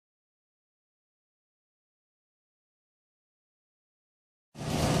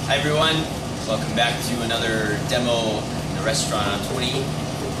Hi everyone, welcome back to another demo in the restaurant on 20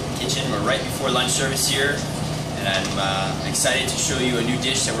 Kitchen. We're right before lunch service here, and I'm excited to show you a new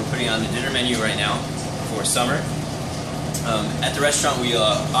dish that we're putting on the dinner menu right now for summer. At the restaurant we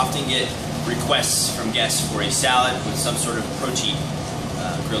often get requests from guests for a salad with some sort of protein,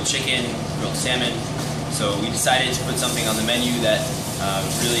 grilled chicken, grilled salmon. So we decided to put something on the menu that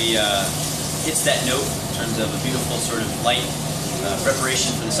really hits that note in terms of a beautiful sort of light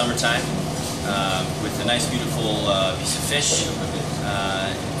preparation for the summertime, with a nice beautiful piece of fish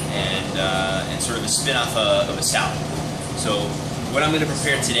and sort of a spin-off of a salad. So what I'm going to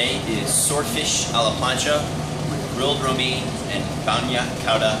prepare today is swordfish a la plancha with grilled romaine and bagna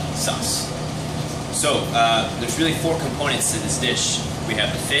cauda sauce. So there's really four components to this dish. We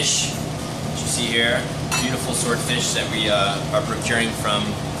have the fish, which you see here, beautiful swordfish that we are procuring from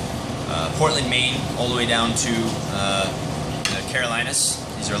Portland, Maine, all the way down to the Carolinas.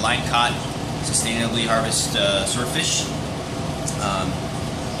 These are line-caught, sustainably harvested swordfish.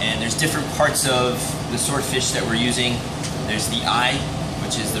 And there's different parts of the swordfish that we're using. There's the eye,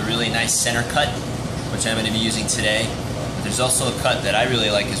 which is the really nice center cut, which I'm going to be using today. But there's also a cut that I really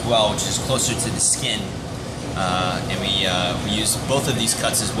like as well, which is closer to the skin. And we use both of these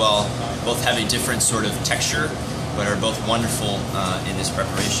cuts as well. Both have a different sort of texture, but are both wonderful in this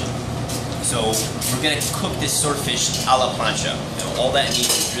preparation. So we're going to cook this swordfish a la plancha. All that means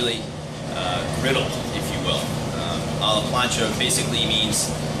is really griddled, if you will. A la plancha basically means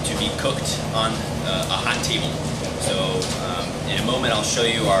to be cooked on a hot table. So in a moment I'll show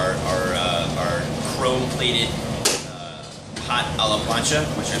you our chrome-plated hot a la plancha,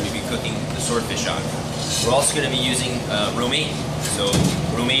 which I'm going to be cooking the swordfish on. We're also going to be using romaine. So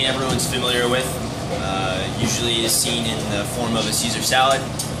romaine everyone's familiar with. Usually is seen in the form of a Caesar salad.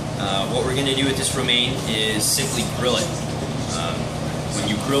 What we're going to do with this romaine is simply grill it. When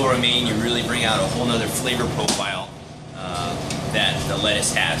you grill romaine, you really bring out a whole nother flavor profile that the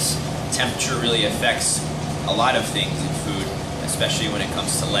lettuce has. Temperature really affects a lot of things in food, especially when it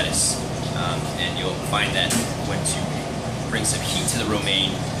comes to lettuce. And you'll find that when you bring some heat to the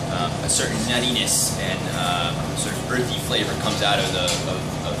romaine, a certain nuttiness and sort of earthy flavor comes out of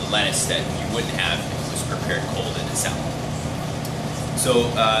the lettuce that you wouldn't have if it was prepared cold in a salad. So,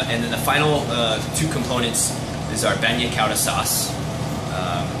 and then the final two components is our bagna cauda sauce.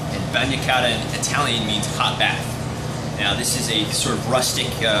 And bagna cauda in Italian means hot bath. Now this is a sort of rustic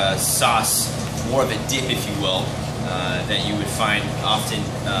sauce, more of a dip if you will, that you would find often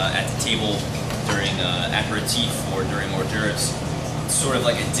at the table during aperitif or during hors d'oeuvres. It's sort of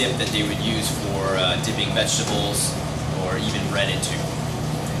like a dip that they would use for dipping vegetables or even bread into.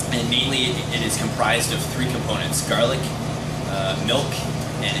 And mainly it is comprised of three components: garlic, milk,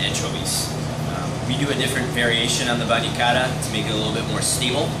 and anchovies. We do a different variation on the bagna cauda to make it a little bit more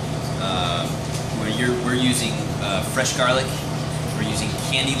stable. We're using fresh garlic. We're using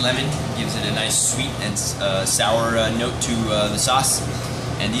candied lemon, gives it a nice sweet and sour note to the sauce.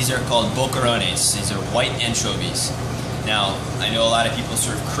 And these are called boccherones. These are white anchovies. Now, I know a lot of people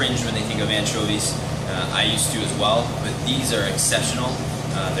sort of cringe when they think of anchovies. I used to as well, but these are exceptional.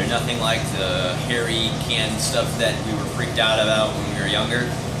 They're nothing like the hairy canned stuff that we were freaked out about when we were younger.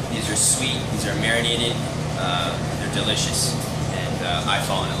 These are sweet, these are marinated, they're delicious, and I've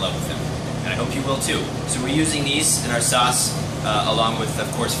fallen in love with them. And I hope you will too. So we're using these in our sauce, along with,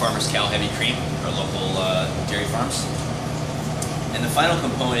 of course, Farmer's Cow Heavy Cream, our local dairy farms. And the final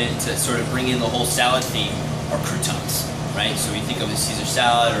component to sort of bring in the whole salad theme are croutons, right? So we think of the Caesar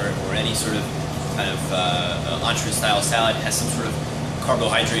salad or any sort of kind of entree-style salad has some sort of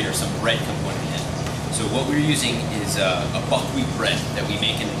carbohydrate or some bread component in it. So what we're using is a buckwheat bread that we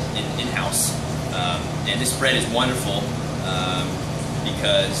make in-house. And this bread is wonderful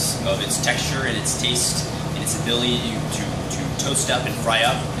because of its texture and its taste and its ability to toast up and fry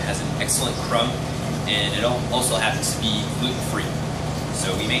up. It has an excellent crumb, and it also happens to be gluten-free.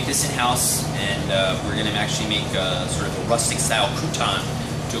 So we make this in-house, and we're going to actually make sort of a rustic-style crouton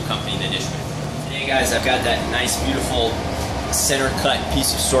to accompany the dish with. Hey guys, I've got that nice, beautiful center-cut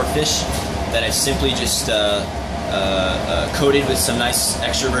piece of swordfish that I've simply just coated with some nice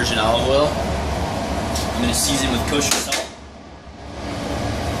extra virgin olive oil. I'm going to season with kosher salt.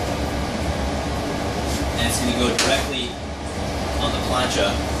 And it's going to go directly on the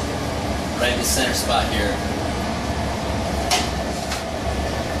plancha, right in the center spot here.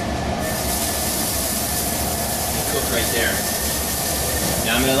 Cook right there.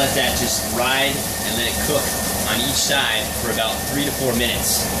 Now I'm going to let that just ride and let it cook on each side for about 3 to 4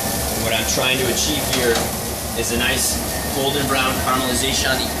 minutes. And what I'm trying to achieve here is a nice golden brown caramelization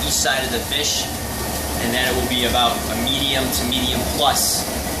on each side of the fish, and then it will be about a medium to medium plus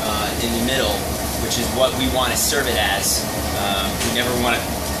in the middle, which is what we want to serve it as. We never want to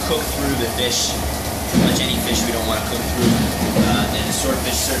cook through the fish. Pretty much any fish we don't want to cook through, and the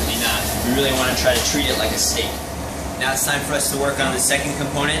swordfish certainly not. We really want to try to treat it like a steak. Now it's time for us to work on the second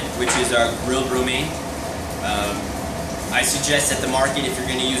component, which is our grilled romaine. I suggest at the market, if you're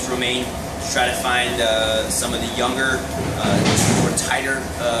going to use romaine, try to find some of the younger, more tighter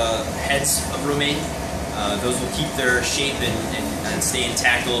heads of romaine. Those will keep their shape and stay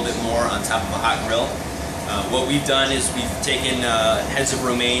intact a little bit more on top of a hot grill. What we've done is we've taken heads of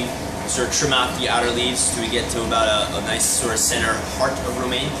romaine, sort of trim out the outer leaves till we get to about a nice sort of center heart of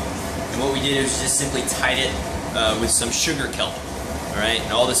romaine. And what we did is just simply tied it with some sugar kelp. All right,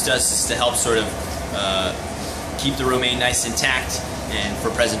 and all this does is to help sort of keep the romaine nice and intact and for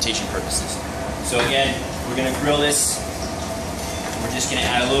presentation purposes. So again, we're going to grill this. We're just going to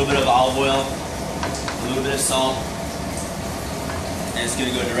add a little bit of olive oil, a little bit of salt, and it's going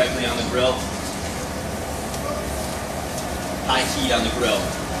to go directly on the grill. High heat on the grill.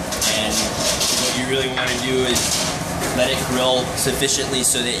 And what you really want to do is let it grill sufficiently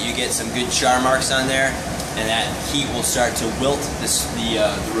so that you get some good char marks on there, and that heat will start to wilt the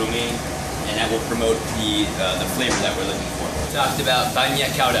romaine, and that will promote the flavor that we're looking for. We talked about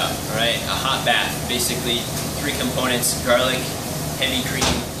bagna cauda, all right, a hot bath. Basically, 3 components: garlic, heavy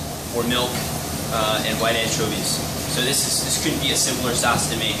cream or milk, and white anchovies. So this couldn't be a simpler sauce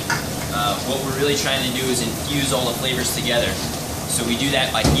to make. What we're really trying to do is infuse all the flavors together. So we do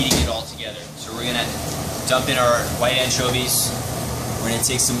that by heating it all together. So we're gonna dump in our white anchovies. We're gonna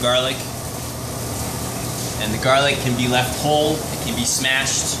take some garlic. And the garlic can be left whole, it can be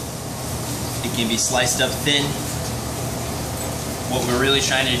smashed, it can be sliced up thin. What we're really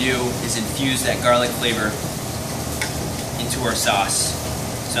trying to do is infuse that garlic flavor into our sauce.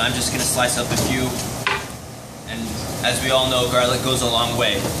 So I'm just gonna slice up a few. And as we all know, garlic goes a long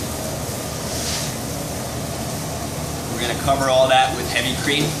way. We're going to cover all that with heavy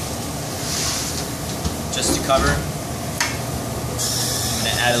cream, just to cover. I'm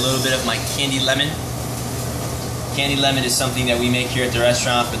going to add a little bit of my candied lemon. Candied lemon is something that we make here at the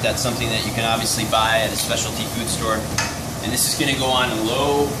restaurant, but that's something that you can obviously buy at a specialty food store. And this is going to go on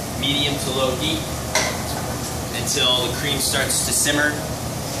low, medium to low heat until the cream starts to simmer,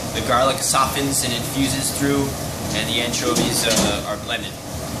 the garlic softens and infuses through, and the anchovies are blended.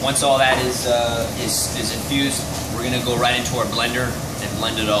 Once all that is infused, we're going to go right into our blender and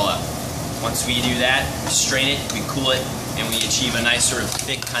blend it all up. Once we do that, we strain it, we cool it, and we achieve a nice sort of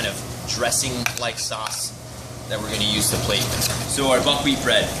thick kind of dressing-like sauce that we're going to use to plate. So our buckwheat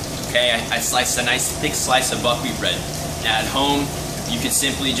bread, okay, I sliced a nice thick slice of buckwheat bread. Now at home, you could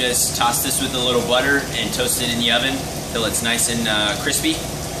simply just toss this with a little butter and toast it in the oven till it's nice and crispy.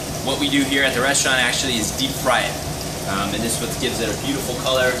 What we do here at the restaurant actually is deep fry it. And this is what gives it a beautiful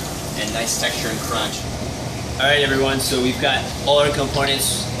color and nice texture and crunch. Alright everyone, so we've got all our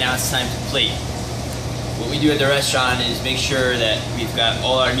components, now it's time to plate. What we do at the restaurant is make sure that we've got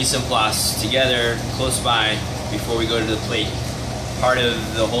all our mise en place together, close by, before we go to the plate. Part of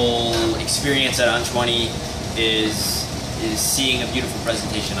the whole experience at On20 is seeing a beautiful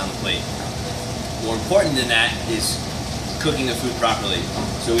presentation on the plate. More important than that is cooking the food properly.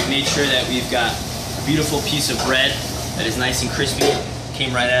 So we've made sure that we've got a beautiful piece of bread that is nice and crispy,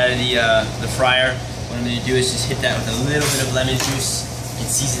 came right out of the fryer. What I'm going to do is just hit that with a little bit of lemon juice and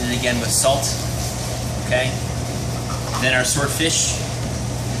season it again with salt. Okay? Then our swordfish,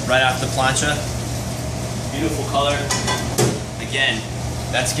 right off the plancha. Beautiful color. Again,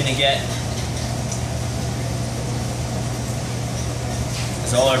 that's going to get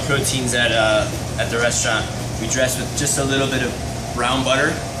as all our proteins at the restaurant. We dress with just a little bit of brown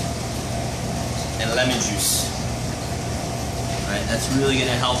butter and lemon juice. All right, that's really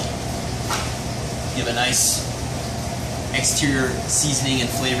going to help give a nice exterior seasoning and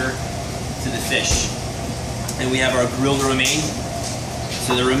flavor to the fish. And we have our grilled romaine.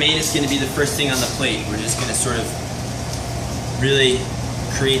 So the romaine is going to be the first thing on the plate. We're just going to sort of really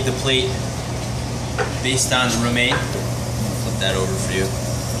create the plate based on the romaine. Flip that over for you.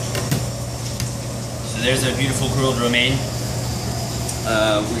 So there's our beautiful grilled romaine.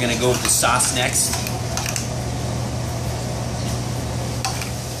 We're going to go with the sauce next.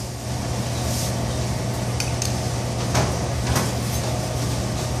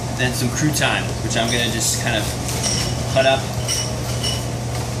 Then some crouton, which I'm going to just kind of cut up,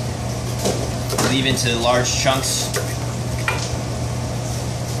 leave into large chunks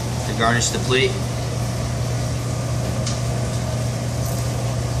to garnish the plate.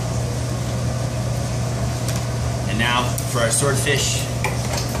 And now for our swordfish,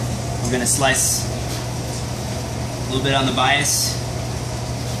 we're going to slice a little bit on the bias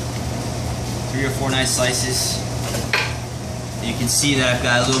 3 or 4 nice slices. You can see that I've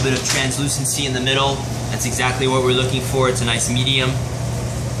got a little bit of translucency in the middle. That's exactly what we're looking for. It's a nice medium.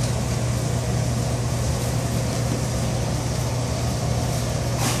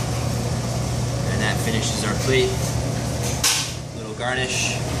 And that finishes our plate. A little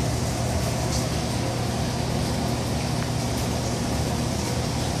garnish.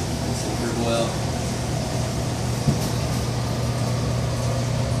 Some herb oil.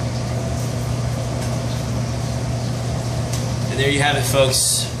 And there you have it,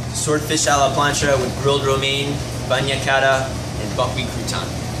 folks. Swordfish a la plancha with grilled romaine, bagna cara, and buckwheat crouton.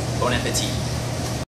 Bon appetit.